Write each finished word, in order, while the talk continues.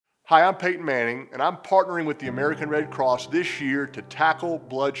Hi, I'm Peyton Manning, and I'm partnering with the American Red Cross this year to tackle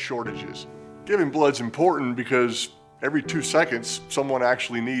blood shortages. Giving blood's important because every 2 seconds, someone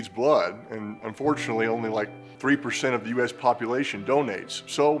actually needs blood, and unfortunately, only like 3% of the U.S. population donates.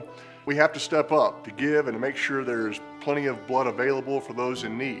 So we have to step up to give and to make sure there's plenty of blood available for those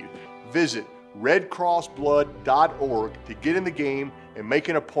in need. Visit redcrossblood.org to get in the game and make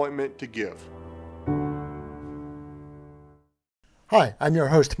an appointment to give. Hi, I'm your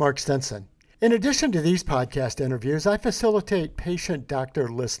host, Mark Stinson. In addition to these podcast interviews, I facilitate patient-doctor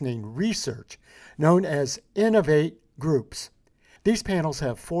listening research, known as Innovate Groups. These panels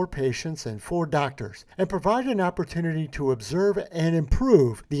have 4 patients and 4 doctors and provide an opportunity to observe and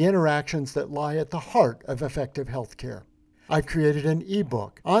improve the interactions that lie at the heart of effective healthcare. I've created an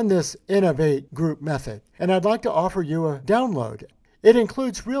ebook on this Innovate Group method, and I'd like to offer you a download. It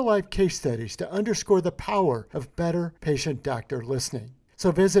includes real-life case studies to underscore the power of better patient-doctor listening.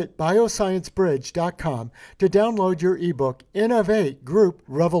 So visit biosciencebridge.com to download your ebook, Innovate Group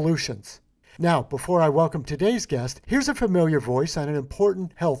Revolutions. Now, before I welcome today's guest, here's a familiar voice on an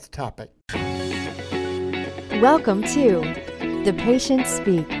important health topic. Welcome to The Patient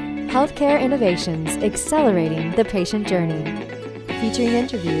Speak, Healthcare Innovations Accelerating the Patient Journey, featuring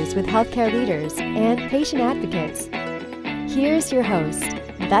interviews with healthcare leaders and patient advocates. Here's your host,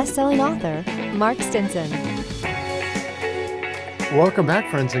 best-selling author, Mark Stinson. Welcome back,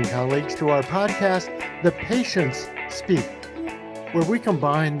 friends and colleagues, to our podcast, The Patients Speak, where we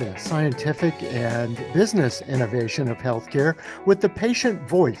combine the scientific and business innovation of healthcare with the patient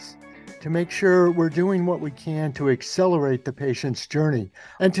voice to make sure we're doing what we can to accelerate the patient's journey.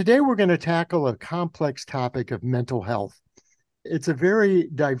 And today we're going to tackle a complex topic of mental health. It's a very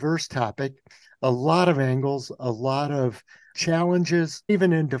diverse topic, a lot of angles, a lot of challenges,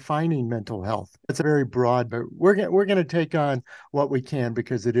 even in defining mental health. It's very broad, but we're going to take on what we can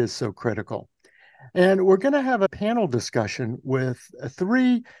because it is so critical. And we're going to have a panel discussion with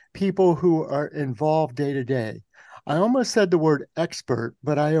 3 people who are involved day to day. I almost said the word expert,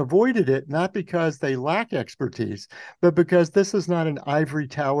 but I avoided it not because they lack expertise, but because this is not an ivory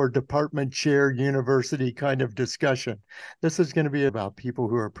tower, department chair, university kind of discussion. This is going to be about people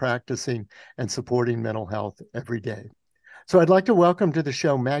who are practicing and supporting mental health every day. So I'd like to welcome to the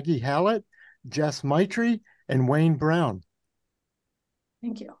show Maggie Hallett, Jess Maitri, and Wayne Brown.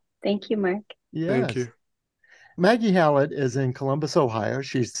 Thank you. Thank you, Mark. Yes. Thank you. Maggie Hallett is in Columbus, Ohio.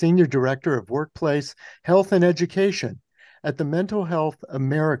 She's Senior Director of Workplace Health and Education at the Mental Health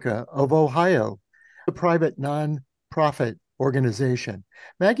America of Ohio, a private nonprofit organization.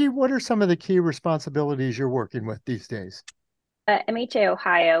 Maggie, what are some of the key responsibilities you're working with these days? At MHA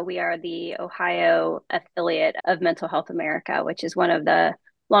Ohio, we are the Ohio affiliate of Mental Health America, which is one of the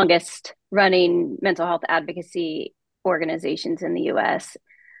longest running mental health advocacy organizations in the U.S.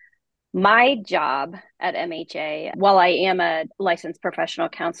 My job at MHA, while I am a licensed professional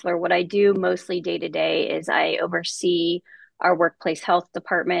counselor, what I do mostly day to day is I oversee our workplace health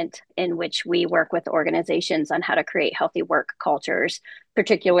department, in which we work with organizations on how to create healthy work cultures,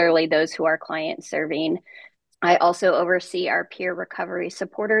 particularly those who are client serving. I also oversee our peer recovery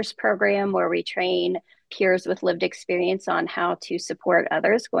supporters program, where we train peers with lived experience on how to support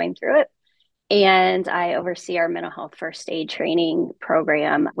others going through it. And I oversee our mental health first aid training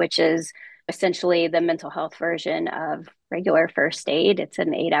program, which is essentially the mental health version of regular first aid. It's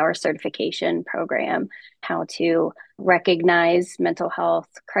an 8-hour certification program, how to recognize mental health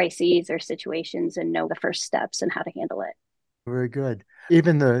crises or situations and know the first steps and how to handle it. Very good.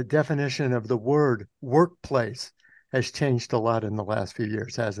 Even the definition of the word workplace has changed a lot in the last few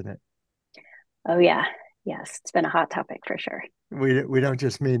years, hasn't it? Oh, yeah. Yes, it's been a hot topic for sure. We don't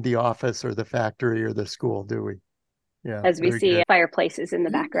just mean the office or the factory or the school, do we? Yeah. As we see good. fireplaces in the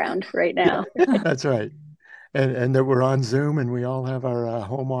background right now. That's right. And that we're on Zoom and we all have our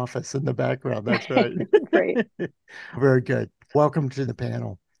home office in the background. That's right. Great. Very good. Welcome to the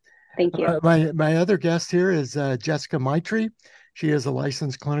panel. Thank you. My other guest here is Jessica Maitri. She is a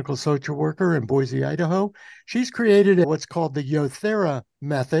licensed clinical social worker in Boise, Idaho. She's created what's called the Yothera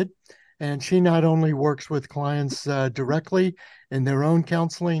method, and she not only works with clients directly in their own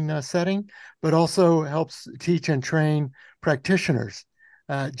counseling setting, but also helps teach and train practitioners.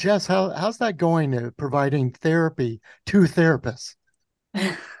 Jess, how's that going, providing therapy to therapists?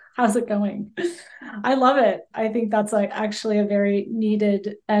 How's it going? I love it. I think that's actually a very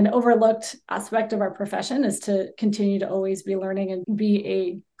needed and overlooked aspect of our profession, is to continue to always be learning and be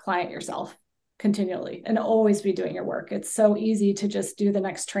a client yourself continually and always be doing your work. It's so easy to just do the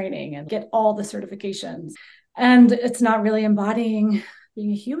next training and get all the certifications. And it's not really embodying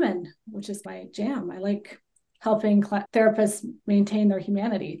being a human, which is my jam. I like helping therapists maintain their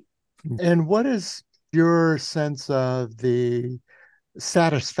humanity. And what is your sense of the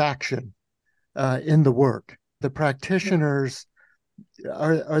satisfaction in the work? The practitioners,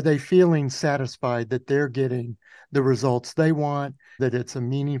 are they feeling satisfied that they're getting the results they want, that it's a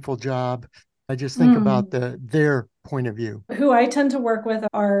meaningful job? I just think about their point of view. Who I tend to work with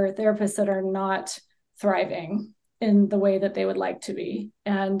are therapists that are not thriving in the way that they would like to be.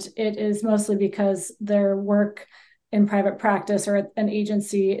 And it is mostly because their work in private practice or an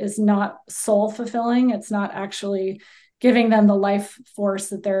agency is not soul fulfilling. It's not actually giving them the life force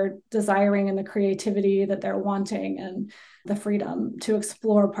that they're desiring and the creativity that they're wanting and the freedom to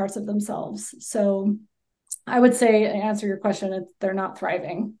explore parts of themselves. So I would say, to answer your question, they're not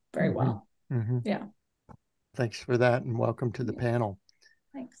thriving very well. Yeah. Thanks for that, and welcome to the panel.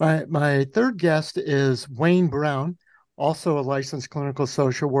 Thanks. My third guest is Wayne Brown, also a licensed clinical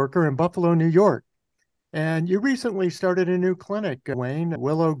social worker in Buffalo, New York. And you recently started a new clinic, Wayne,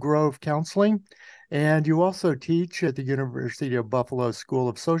 Willow Grove Counseling, and you also teach at the University of Buffalo School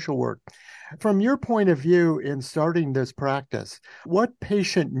of Social Work. From your point of view in starting this practice, what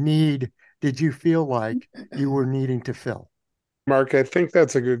patient need did you feel like you were needing to fill? Mark, I think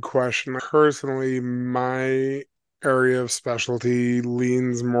that's a good question. Personally, my area of specialty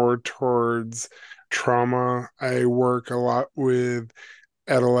leans more towards trauma. I work a lot with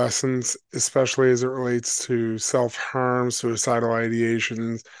adolescents, especially as it relates to self-harm, suicidal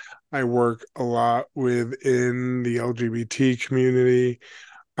ideations. I work a lot within the LGBT community.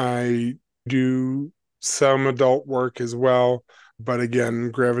 I do some adult work as well, but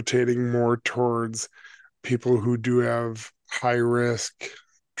again, gravitating more towards people who do have high risk,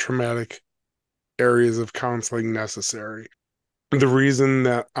 traumatic areas of counseling necessary. The reason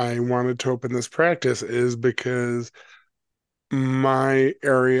that I wanted to open this practice is because my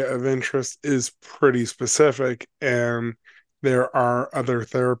area of interest is pretty specific, and there are other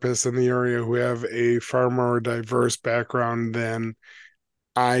therapists in the area who have a far more diverse background than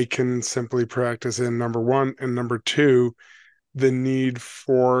I can simply practice in, number one. And number two, the need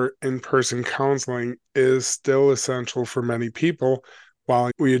for in-person counseling is still essential for many people.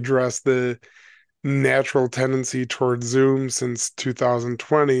 While we address the natural tendency towards Zoom since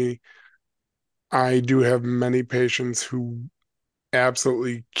 2020, I do have many patients who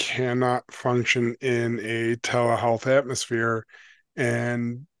absolutely cannot function in a telehealth atmosphere,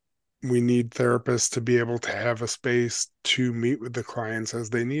 and we need therapists to be able to have a space to meet with the clients as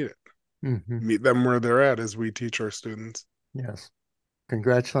they need it. Meet them where they're at as we teach our students. Yes.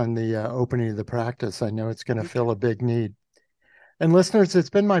 Congrats on the opening of the practice. I know it's going to fill a big need. And listeners, it's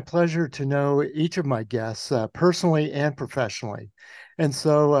been my pleasure to know each of my guests personally and professionally. And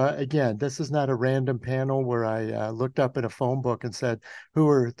so, again, this is not a random panel where I looked up in a phone book and said, who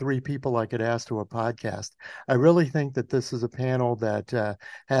are three people I could ask to a podcast? I really think that this is a panel that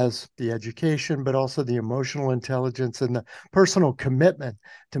has the education, but also the emotional intelligence and the personal commitment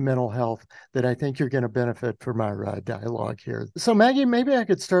to mental health that I think you're going to benefit from our dialogue here. So, Maggie, maybe I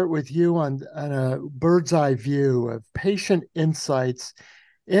could start with you on a bird's eye view of patient insights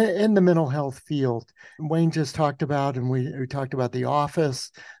in the mental health field. Wayne just talked about, and we talked about the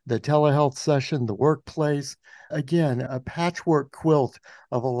office, the telehealth session, the workplace. Again, a patchwork quilt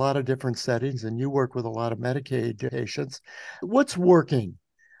of a lot of different settings, and you work with a lot of Medicaid patients. What's working?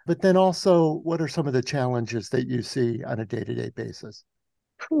 But then also, what are some of the challenges that you see on a day-to-day basis?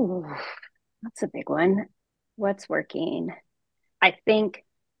 Ooh, that's a big one. What's working? I think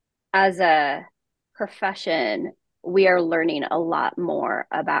as a profession, we are learning a lot more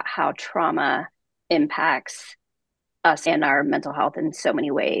about how trauma impacts us and our mental health in so many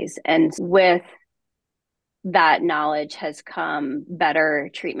ways. And with that knowledge has come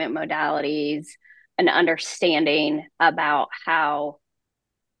better treatment modalities, an understanding about how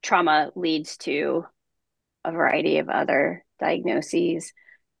trauma leads to a variety of other diagnoses.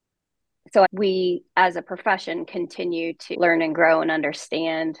 So we, as a profession, continue to learn and grow and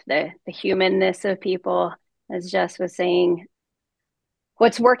understand the humanness of people, as Jess was saying.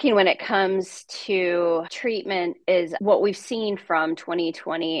 What's working when it comes to treatment is what we've seen from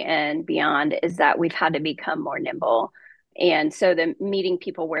 2020 and beyond is that we've had to become more nimble. And so the meeting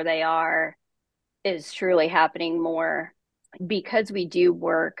people where they are is truly happening more because we do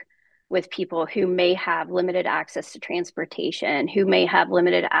work with people who may have limited access to transportation, who may have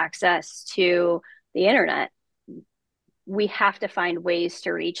limited access to the internet. We have to find ways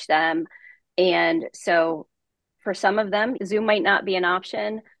to reach them. And so for some of them, Zoom might not be an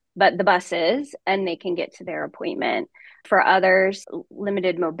option, but the bus is, and they can get to their appointment. For others,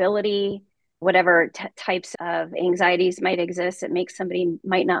 limited mobility, whatever types of anxieties might exist, it makes somebody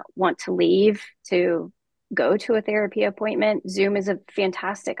might not want to leave to go to a therapy appointment, Zoom is a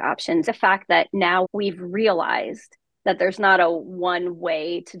fantastic option. The fact that now we've realized that there's not a one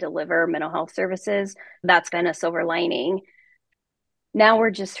way to deliver mental health services, that's been a silver lining. Now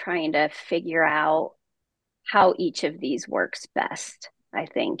we're just trying to figure out how each of these works best. I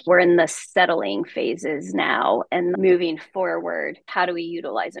think we're in the settling phases now and moving forward. How do we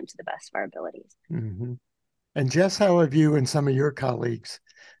utilize them to the best of our abilities? Mm-hmm. And Jess, how have you and some of your colleagues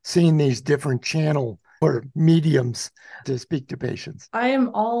seen these different channel or mediums to speak to patients? I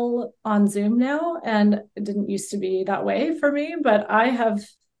am all on Zoom now, and it didn't used to be that way for me, but I have,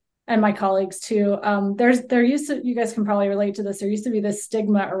 and my colleagues too. There used to, you guys can probably relate to this. There used to be this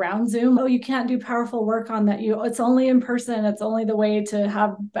stigma around Zoom. Oh, you can't do powerful work on that. It's only in person. It's only the way to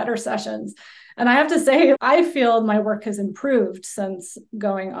have better sessions. And I have to say, I feel my work has improved since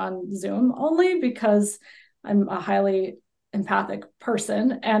going on Zoom, only because I'm a highly empathic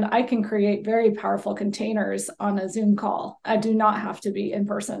person and I can create very powerful containers on a Zoom call. I do not have to be in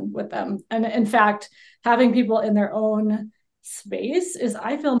person with them. And in fact, having people in their own space is,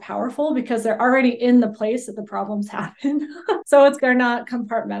 I feel, powerful because they're already in the place that the problems happen. So they're not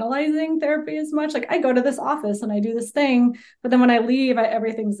compartmentalizing therapy as much. Like, I go to this office and I do this thing, but then when I leave,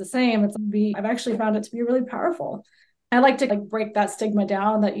 everything's the same. I've actually found it to be really powerful. I like to break that stigma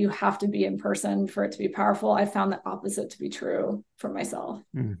down that you have to be in person for it to be powerful. I found the opposite to be true for myself.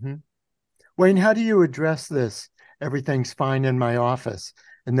 Mm-hmm. Wayne, how do you address this? Everything's fine in my office,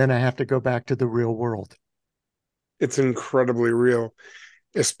 and then I have to go back to the real world. It's incredibly real,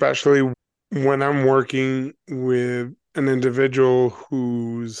 especially when I'm working with an individual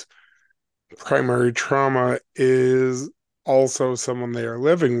whose primary trauma is also someone they are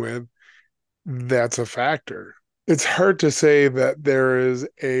living with. That's a factor. It's hard to say that there is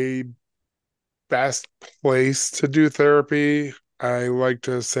a best place to do therapy. I like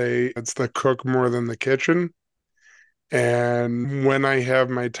to say it's the cook more than the kitchen. And when I have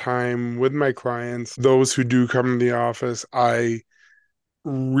my time with my clients, those who do come to the office, I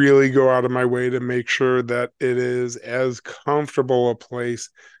really go out of my way to make sure that it is as comfortable a place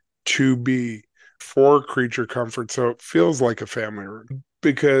to be for creature comfort. So it feels like a family room,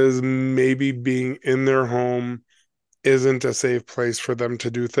 because maybe being in their home isn't a safe place for them to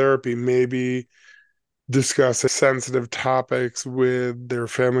do therapy. Maybe discuss sensitive topics with their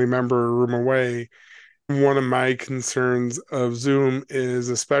family member a room away. One of my concerns of Zoom is,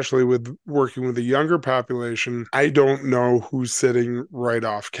 especially with working with a younger population, I don't know who's sitting right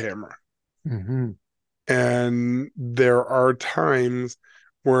off camera. Mm-hmm. And there are times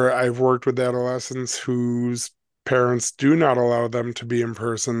where I've worked with adolescents whose parents do not allow them to be in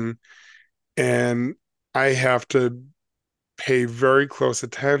person. And I have to pay very close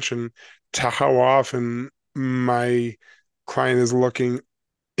attention to how often my client is looking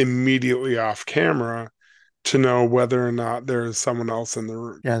immediately off camera to know whether or not there is someone else in the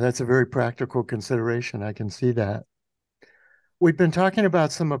room. Yeah, that's a very practical consideration. I can see that. We've been talking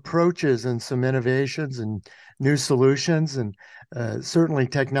about some approaches and some innovations and new solutions, and certainly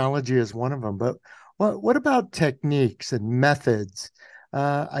technology is one of them. But what about techniques and methods?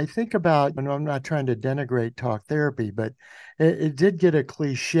 I think about, and I'm not trying to denigrate talk therapy, but it did get a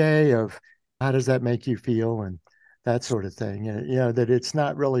cliche of how does that make you feel and that sort of thing. That it's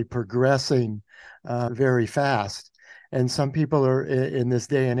not really progressing very fast. And some people are in this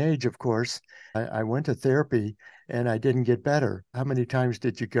day and age, of course. I went to therapy and I didn't get better. How many times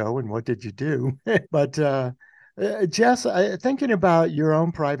did you go and what did you do? But Jess, thinking about your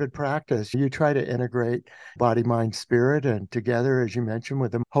own private practice, you try to integrate body, mind, spirit and together, as you mentioned,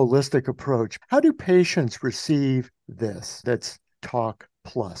 with a holistic approach. How do patients receive this? That's Talk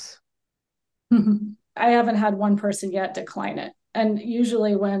Plus. I haven't had one person yet decline it. And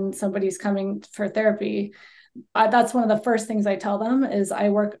usually when somebody's coming for therapy, that's one of the first things I tell them is I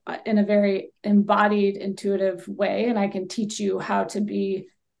work in a very embodied, intuitive way, and I can teach you how to be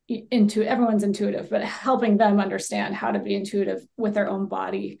everyone's intuitive, but helping them understand how to be intuitive with their own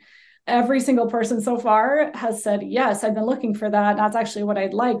body. Every single person so far has said, yes, I've been looking for that. That's actually what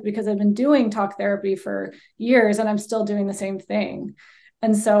I'd like, because I've been doing talk therapy for years and I'm still doing the same thing.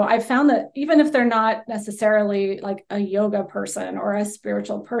 And so I found that even if they're not necessarily like a yoga person or a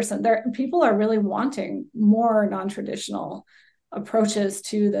spiritual person, people are really wanting more non-traditional approaches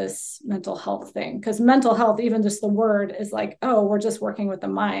to this mental health thing. Because mental health, even just the word, is like, oh, we're just working with the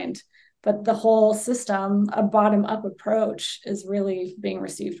mind. But the whole system, a bottom-up approach, is really being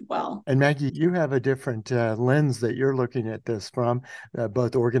received well. And Maggie, you have a different lens that you're looking at this from,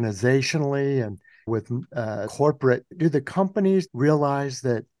 both organizationally and with corporate. Do the companies realize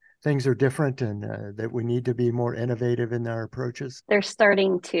that things are different and that we need to be more innovative in our approaches? They're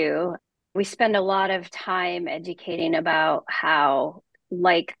starting to. We spend a lot of time educating about how,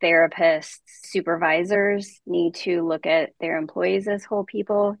 like therapists, supervisors need to look at their employees as whole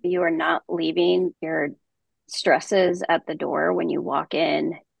people. You are not leaving your stresses at the door when you walk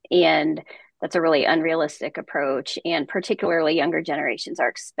in. And that's a really unrealistic approach. And particularly younger generations are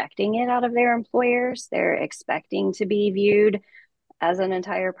expecting it out of their employers. They're expecting to be viewed as an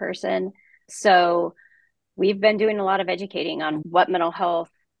entire person. So we've been doing a lot of educating on what mental health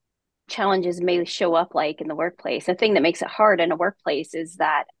challenges may show up like in the workplace. The thing that makes it hard in a workplace is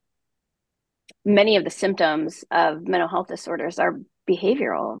that many of the symptoms of mental health disorders are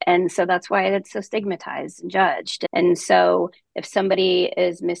behavioral. And so that's why it's so stigmatized and judged. And so if somebody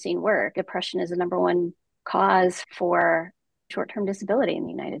is missing work, depression is the number one cause for short-term disability in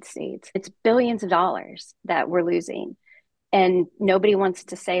the United States. It's billions of dollars that we're losing. And nobody wants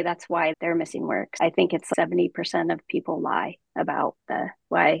to say that's why they're missing work. I think it's 70% of people lie about the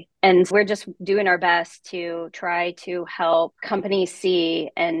why. And we're just doing our best to try to help companies see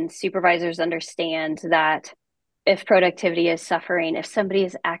and supervisors understand that if productivity is suffering, if somebody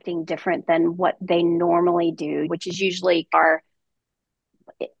is acting different than what they normally do, which is usually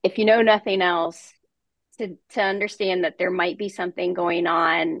if you know nothing else, to understand that there might be something going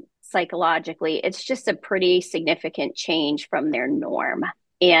on psychologically, it's just a pretty significant change from their norm.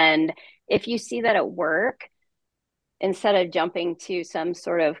 And if you see that at work, instead of jumping to some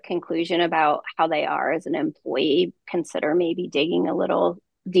sort of conclusion about how they are as an employee, consider maybe digging a little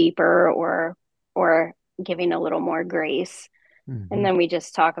deeper or giving a little more grace. Mm-hmm. And then we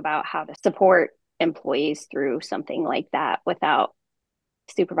just talk about how to support employees through something like that without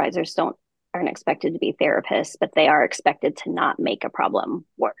supervisors aren't expected to be therapists, but they are expected to not make a problem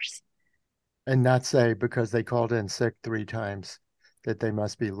worse. And not say because they called in sick 3 times that they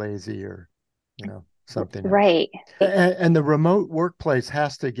must be lazy or, something else. Right. And the remote workplace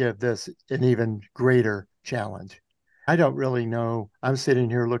has to give this an even greater challenge. I don't really know. I'm sitting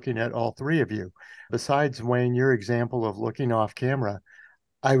here looking at all 3 of you. Besides, Wayne, your example of looking off camera,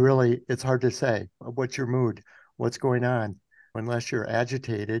 it's hard to say. What's your mood? What's going on? Unless you're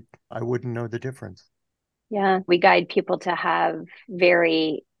agitated, I wouldn't know the difference. Yeah, we guide people to have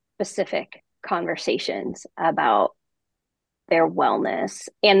very specific conversations about their wellness,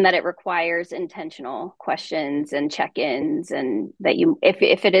 and that it requires intentional questions and check-ins, and that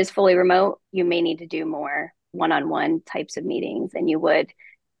if it is fully remote, you may need to do more one-on-one types of meetings than you would.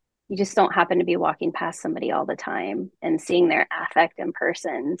 You just don't happen to be walking past somebody all the time and seeing their affect in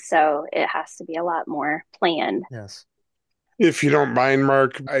person. So it has to be a lot more planned. Yes. If you don't mind,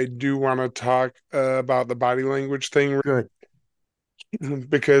 Mark, I do want to talk about the body language thing. Good.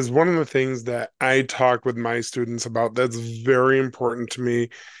 Because one of the things that I talk with my students about that's very important to me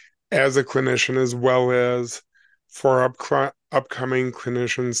as a clinician, as well as for upcoming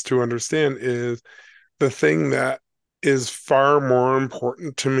clinicians to understand, is the thing that is far more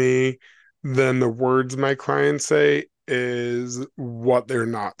important to me than the words my clients say is what they're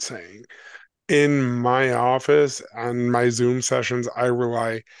not saying. In my office, on my Zoom sessions, I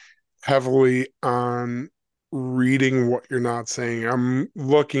rely heavily on reading what you're not saying. I'm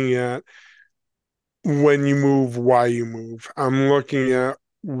looking at when you move, why you move. I'm looking at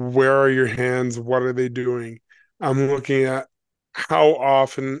where are your hands, what are they doing? I'm looking at how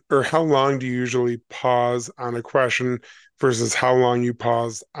often or how long do you usually pause on a question versus how long you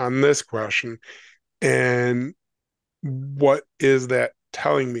pause on this question. And what is that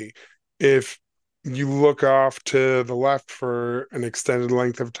telling me? If you look off to the left for an extended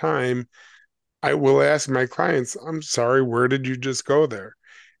length of time, I will ask my clients, I'm sorry, where did you just go there?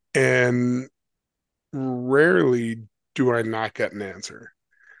 And rarely do I not get an answer.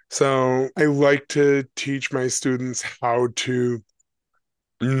 So I like to teach my students how to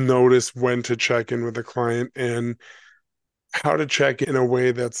notice when to check in with a client and how to check in a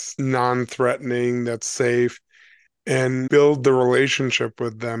way that's non-threatening, that's safe, and build the relationship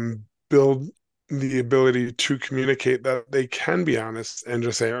with them, build the ability to communicate that they can be honest and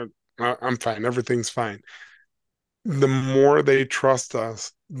just say, I'm fine, everything's fine. The more they trust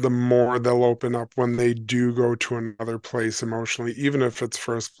us, the more they'll open up when they do go to another place emotionally, even if it's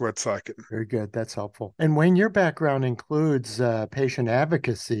for a split second. Very good. That's helpful. And Wayne, your background includes patient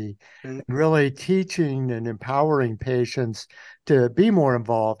advocacy, and really teaching and empowering patients to be more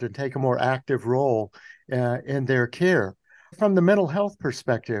involved and take a more active role in their care. From the mental health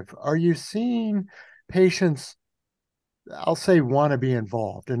perspective, are you seeing patients, I'll say, want to be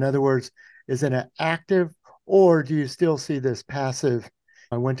involved? In other words, is it an active, or do you still see this passive,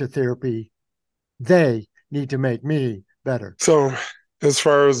 I went to therapy, they need to make me better? So as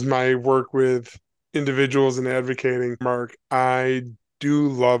far as my work with individuals and advocating, Mark, I do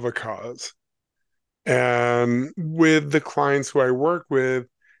love a cause. And with the clients who I work with,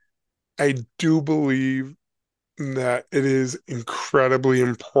 I do believe that it is incredibly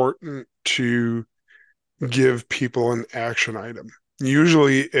important to give people an action item.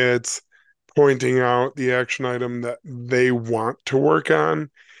 Usually it's pointing out the action item that they want to work on,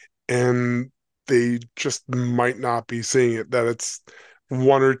 and they just might not be seeing it, that it's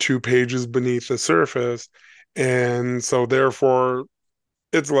 1 or 2 pages beneath the surface. And so therefore,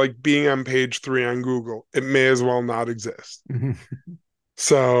 it's like being on page 3 on Google. It may as well not exist.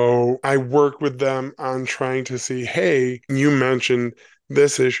 So I work with them on trying to see, hey, you mentioned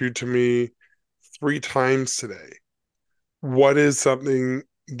this issue to me 3 times today. What is something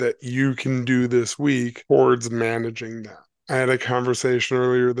that you can do this week towards managing that? I had a conversation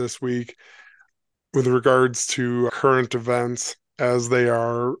earlier this week with regards to current events, as they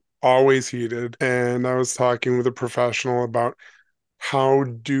are always heated. And I was talking with a professional about how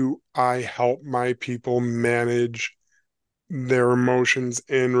do I help my people manage their emotions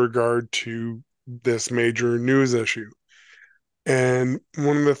in regard to this major news issue. And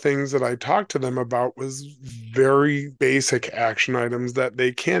one of the things that I talked to them about was very basic action items that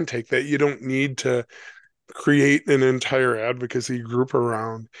they can take, that you don't need to create an entire advocacy group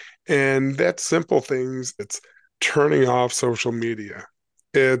around. And that's simple things. It's turning off social media.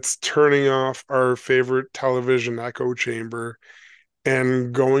 It's turning off our favorite television echo chamber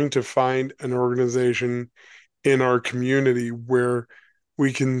and going to find an organization in our community where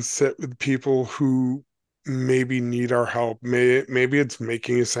we can sit with people who maybe need our help. Maybe it's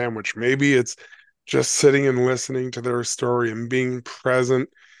making a sandwich. Maybe it's just sitting and listening to their story and being present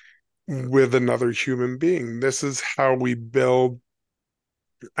with another human being. This is how we build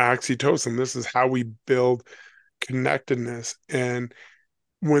oxytocin. This is how we build connectedness. And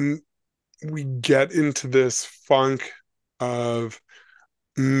when we get into this funk of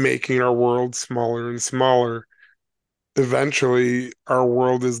making our world smaller and smaller, eventually our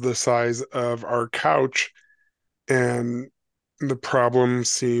world is the size of our couch and the problems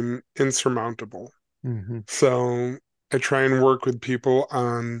seem insurmountable. Mm-hmm. So I try and work with people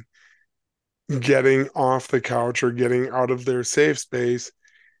on getting off the couch or getting out of their safe space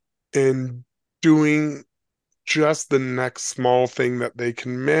and doing just the next small thing that they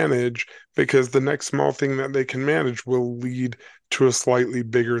can manage, because the next small thing that they can manage will lead to a slightly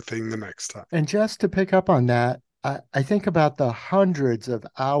bigger thing the next time. And just to pick up on that, I think about the hundreds of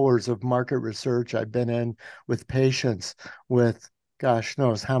hours of market research I've been in with patients with gosh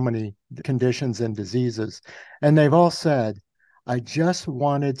knows how many conditions and diseases. And they've all said, I just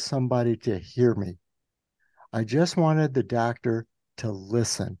wanted somebody to hear me. I just wanted the doctor to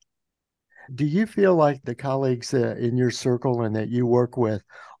listen. Do you feel like the colleagues in your circle and that you work with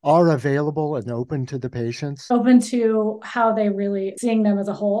are available and open to the patients? Open to how they really seeing them as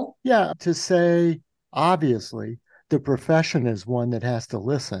a whole. Yeah, to say, obviously, the profession is one that has to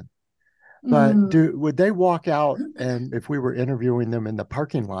listen. But would they walk out, and if we were interviewing them in the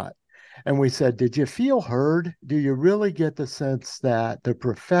parking lot and we said, did you feel heard? Do you really get the sense that the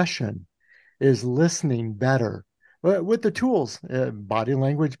profession is listening better with the tools, body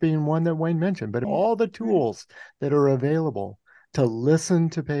language being one that Wayne mentioned, but all the tools that are available to listen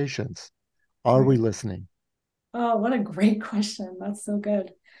to patients? Are we listening? Oh, what a great question. That's so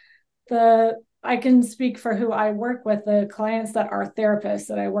good. I can speak for who I work with. The clients that are therapists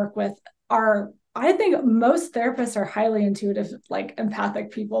that I work with I think most therapists are highly intuitive, like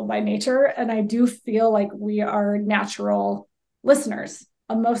empathic people by nature. And I do feel like we are natural listeners,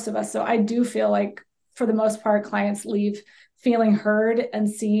 most of us. So I do feel like for the most part, clients leave feeling heard and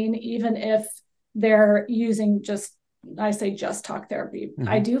seen, even if they're using just talk therapy.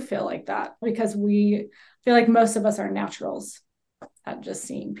 I do feel like that because we feel like most of us are naturals at just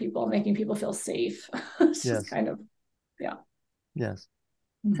seeing people, making people feel safe. It's just kind of, yeah. Yes.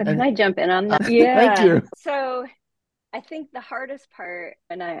 So can I jump in on that? Thank you. So I think the hardest part,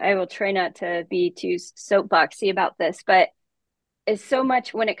 and I will try not to be too soapboxy about this, but is so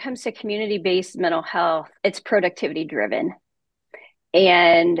much when it comes to community-based mental health, it's productivity driven.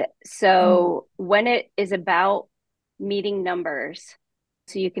 And so when it is about meeting numbers,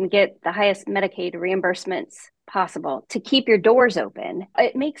 so you can get the highest Medicaid reimbursements possible to keep your doors open,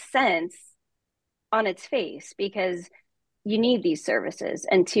 it makes sense on its face because you need these services,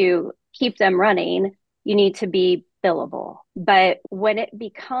 and to keep them running, you need to be billable. But when it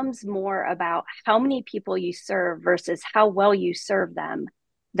becomes more about how many people you serve versus how well you serve them,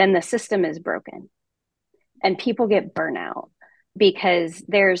 then the system is broken and people get burnout because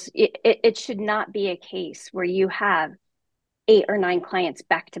it should not be a case where you have 8 or 9 clients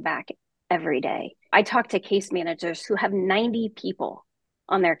back to back every day. I talk to case managers who have 90 people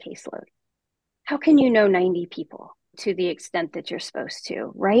on their caseload? How can you know 90 people to the extent that you're supposed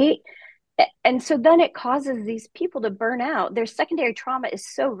to, right? And so then it causes these people to burn out. Their secondary trauma is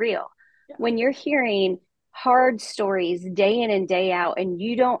so real. Yeah. When you're hearing hard stories day in and day out, and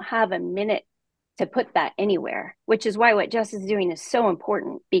you don't have a minute to put that anywhere, which is why what Jess is doing is so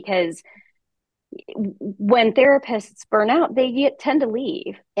important, because when therapists burn out, tend to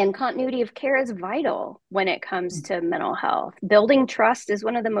leave. And continuity of care is vital when it comes to mental health. Building trust is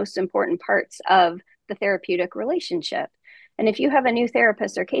one of the most important parts of the therapeutic relationship. And if you have a new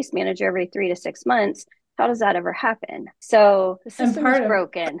therapist or case manager every 3 to 6 months, how does that ever happen? So the system is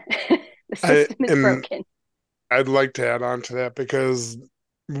broken. The system is broken. I'd like to add on to that, because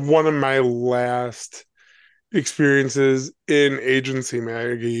one of my last experiences in agency,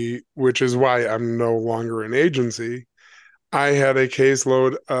 Maggie, which is why I'm no longer in agency, I had a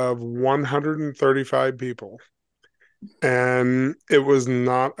caseload of 135 people. And it was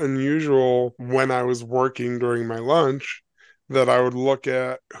not unusual when I was working during my lunch that I would look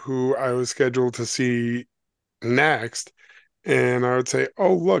at who I was scheduled to see next, and I would say,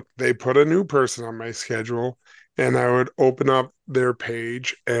 oh, look, they put a new person on my schedule. And I would open up their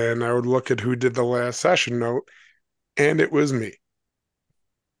page and I would look at who did the last session note, and it was me.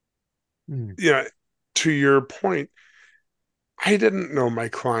 Yeah, to your point, I didn't know my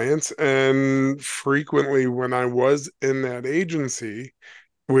clients. And frequently, when I was in that agency,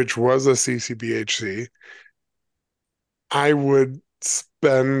 which was a CCBHC, I would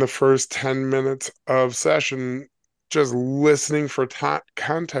spend the first 10 minutes of session just listening for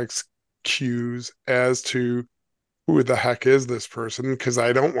context cues as to who the heck is this person, because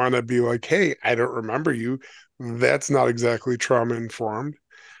I don't want to be like, hey, I don't remember you. That's not exactly trauma informed.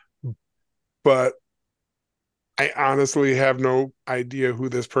 But I honestly have no idea who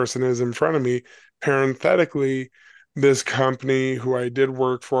this person is in front of me. Parenthetically, this company who I did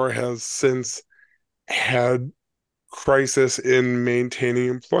work for has since had crisis in maintaining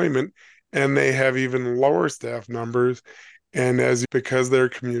employment, and they have even lower staff numbers. And because they're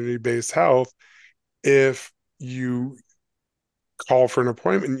community-based health, if you call for an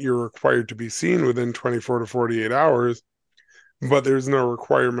appointment, you're required to be seen within 24 to 48 hours, but there's no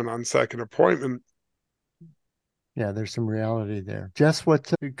requirement on second appointment. Yeah, there's some reality there. Jess,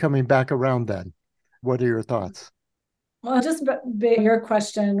 what's coming back around then? What are your thoughts? Well, just your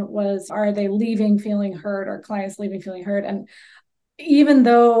question was, are they leaving feeling heard, or clients leaving feeling heard? And even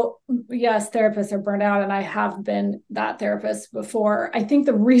though, yes, therapists are burned out, and I have been that therapist before, I think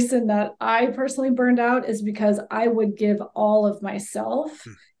the reason that I personally burned out is because I would give all of myself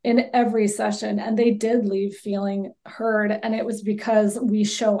in every session, and they did leave feeling heard. And it was because we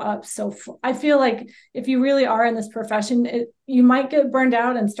show up so I feel like if you really are in this profession, you might get burned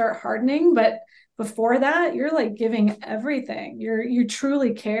out and start hardening, but before that, you're like giving everything. You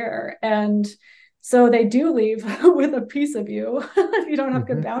truly care. And so they do leave with a piece of you if you don't have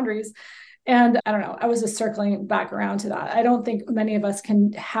good boundaries. And I don't know, I was just circling back around to that. I don't think many of us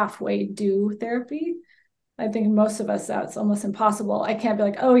can halfway do therapy. I think most of us, that's almost impossible. I can't be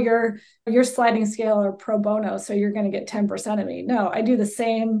like, oh, you're sliding scale or pro bono, so you're going to get 10% of me. No, I do the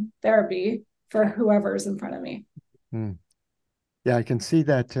same therapy for whoever's in front of me. Yeah, I can see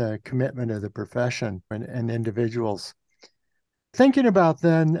that commitment of the profession and individuals. Thinking about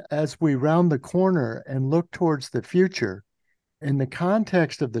then, as we round the corner and look towards the future, in the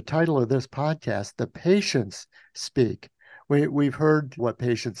context of the title of this podcast, The Patients Speak. We've heard what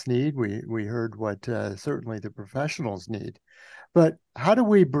patients need. We heard what certainly the professionals need. But how do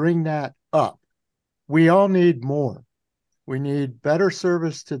we bring that up? We all need more. We need better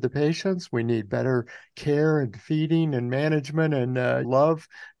service to the patients. We need better care and feeding and management and love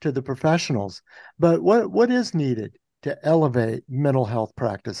to the professionals. But what is needed to elevate mental health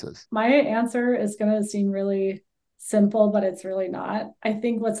practices? My answer is going to seem really simple, but it's really not. I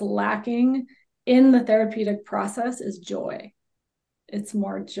think what's lacking in the therapeutic process is joy. It's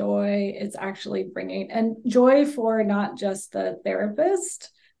more joy. It's actually bringing, and joy for not just the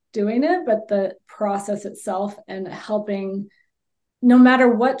therapist doing it, but the process itself, and helping, no matter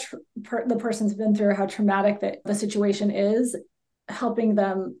what the person's been through, how traumatic the situation is, helping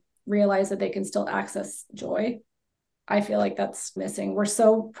them realize that they can still access joy. I feel like that's missing. We're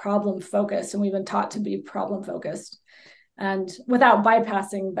so problem focused, and we've been taught to be problem focused. And without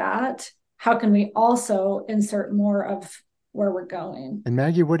bypassing that, how can we also insert more of where we're going? And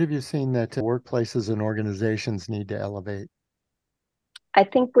Maggie, what have you seen that workplaces and organizations need to elevate? I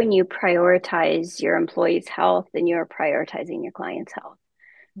think when you prioritize your employees' health, then you're prioritizing your clients' health.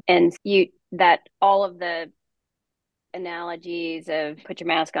 And that all of the analogies of put your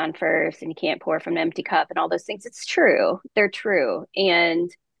mask on first and you can't pour from an empty cup and all those things. It's true. They're true. And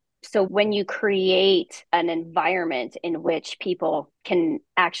so when you create an environment in which people can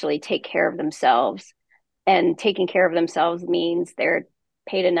actually take care of themselves, and taking care of themselves means they're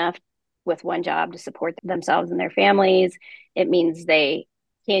paid enough with one job to support themselves and their families. It means they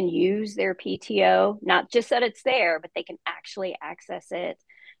can use their PTO, not just that it's there, but they can actually access it,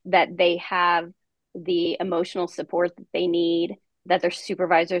 that they have the emotional support that they need, that their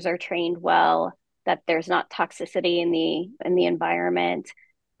supervisors are trained well, that there's not toxicity in the environment,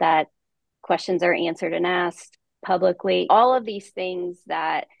 that questions are answered and asked publicly. All of these things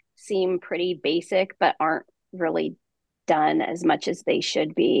that seem pretty basic but aren't really done as much as they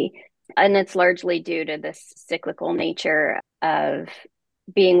should be. And it's largely due to this cyclical nature of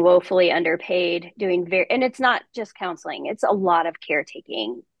being woefully underpaid, and it's not just counseling, it's a lot of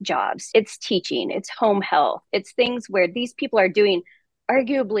caretaking jobs. It's teaching, it's home health, it's things where these people are doing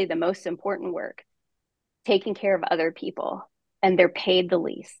arguably the most important work, taking care of other people, and they're paid the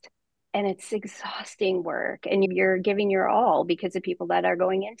least. And it's exhausting work, and you're giving your all because the people that are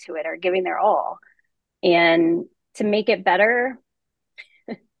going into it are giving their all. And to make it better,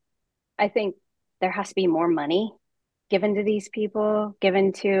 I think there has to be more money given to these people,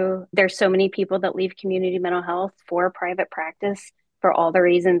 there's so many people that leave community mental health for private practice for all the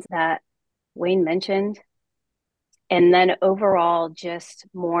reasons that Wayne mentioned. And then overall, just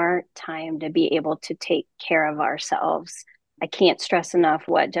more time to be able to take care of ourselves. I can't stress enough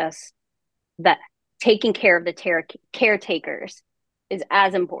that taking care of the caretakers is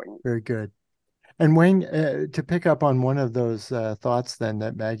as important. Very good. And Wayne, to pick up on one of those thoughts then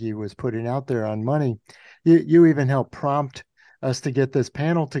that Maggie was putting out there on money, you even helped prompt us to get this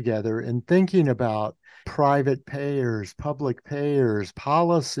panel together in thinking about private payers, public payers,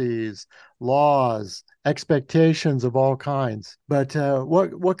 policies, laws, expectations of all kinds. But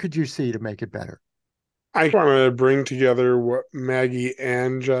what could you see to make it better? I want to bring together what Maggie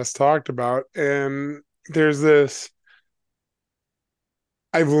and Jess talked about. And there's this,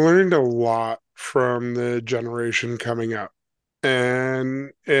 I've learned a lot from the generation coming up.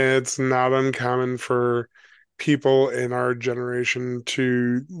 And it's not uncommon for people in our generation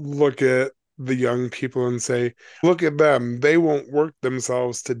to look at the young people and say, look at them, they won't work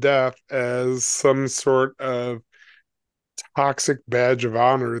themselves to death, as some sort of toxic badge of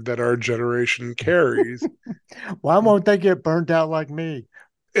honor that our generation carries. Why won't they get burnt out like me?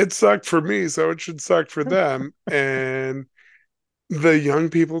 It sucked for me, so it should suck for them. And the young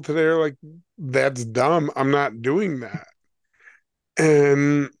people today are like, that's dumb. I'm not doing that.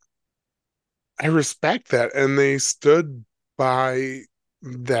 And I respect that. And they stood by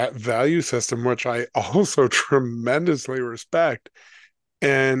that value system, which I also tremendously respect.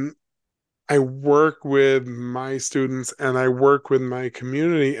 And I work with my students and I work with my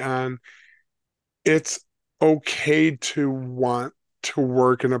community on it's okay to want to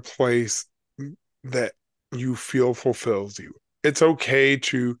work in a place that you feel fulfills you. It's okay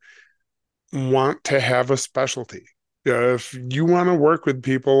to want to have a specialty. If you want to work with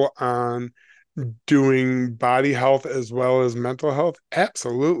people on doing body health as well as mental health,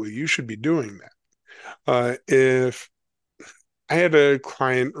 absolutely, you should be doing that. If I had a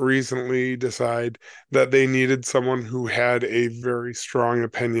client recently decide that they needed someone who had a very strong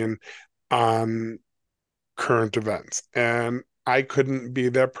opinion on current events, and I couldn't be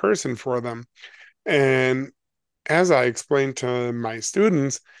that person for them. And as I explained to my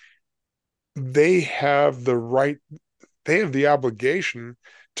students, they have the right, they have the obligation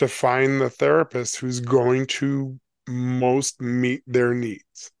to find the therapist who's going to most meet their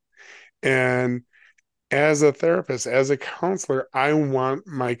needs. And as a therapist, as a counselor, I want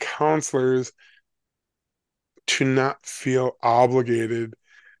my counselors to not feel obligated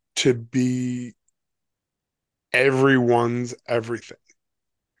to be everyone's everything.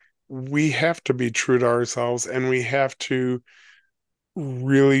 We have to be true to ourselves and we have to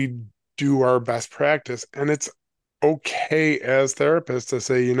really do our best practice. And it's okay as therapists to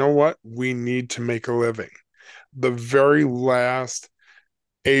say, you know what, we need to make a living. The very last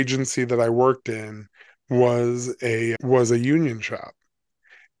agency that I worked in was a union shop.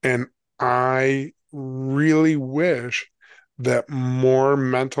 And I really wish that more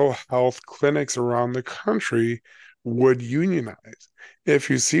mental health clinics around the country would unionize. If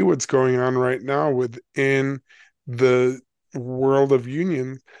you see what's going on right now within the world of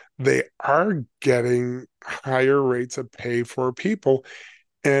unions, they are getting higher rates of pay for people.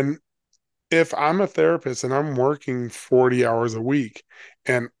 And if I'm a therapist and I'm working 40 hours a week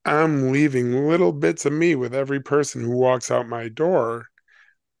and I'm leaving little bits of me with every person who walks out my door,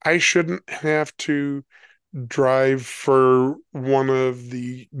 I shouldn't have to drive for one of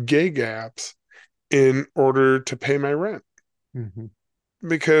the gig apps in order to pay my rent. Mm-hmm.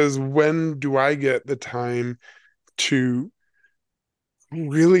 Because when do I get the time to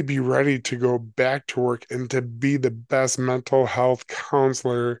really be ready to go back to work and to be the best mental health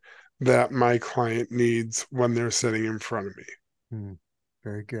counselor that my client needs when they're sitting in front of me?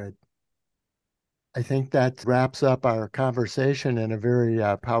 Very good. I think that wraps up our conversation in a very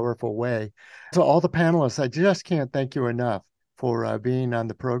powerful way. So, all the panelists, I just can't thank you enough for being on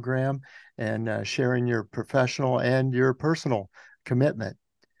the program and sharing your professional and your personal commitment.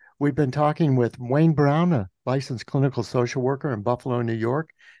 We've been talking with Wayne Brown, a licensed clinical social worker in Buffalo, New York,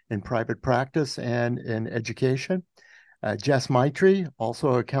 in private practice and in education. Jess Maitri,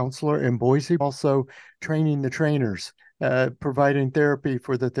 also a counselor in Boise, also training the trainers, providing therapy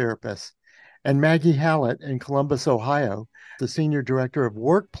for the therapists. And Maggie Hallett in Columbus, Ohio, the Senior Director of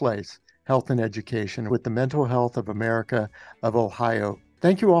Workplace Health and Education with the Mental Health of America of Ohio.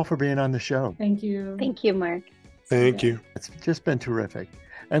 Thank you all for being on the show. Thank you. Thank you, Mark. Thank you. It's just been terrific.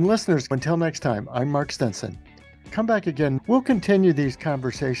 And listeners, until next time, I'm Mark Stinson. Come back again. We'll continue these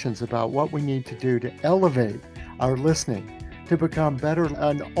conversations about what we need to do to elevate our listening, to become better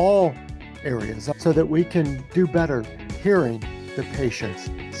on all areas so that we can do better hearing the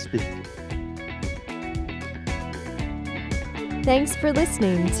patients speak. Thanks for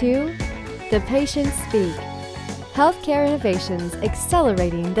listening to The Patients Speak, Healthcare Innovations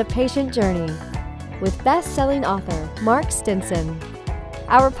Accelerating the Patient Journey, with best-selling author Mark Stinson.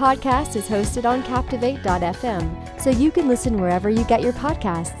 Our podcast is hosted on Captivate.fm, so you can listen wherever you get your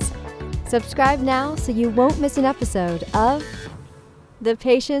podcasts. Subscribe now so you won't miss an episode of The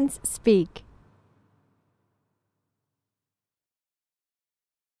Patients Speak.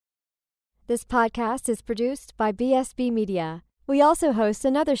 This podcast is produced by BSB Media. We also host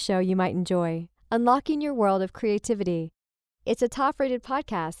another show you might enjoy, Unlocking Your World of Creativity. It's a top-rated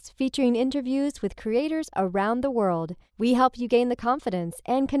podcast featuring interviews with creators around the world. We help you gain the confidence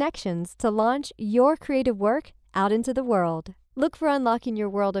and connections to launch your creative work out into the world. Look for Unlocking Your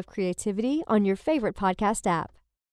World of Creativity on your favorite podcast app.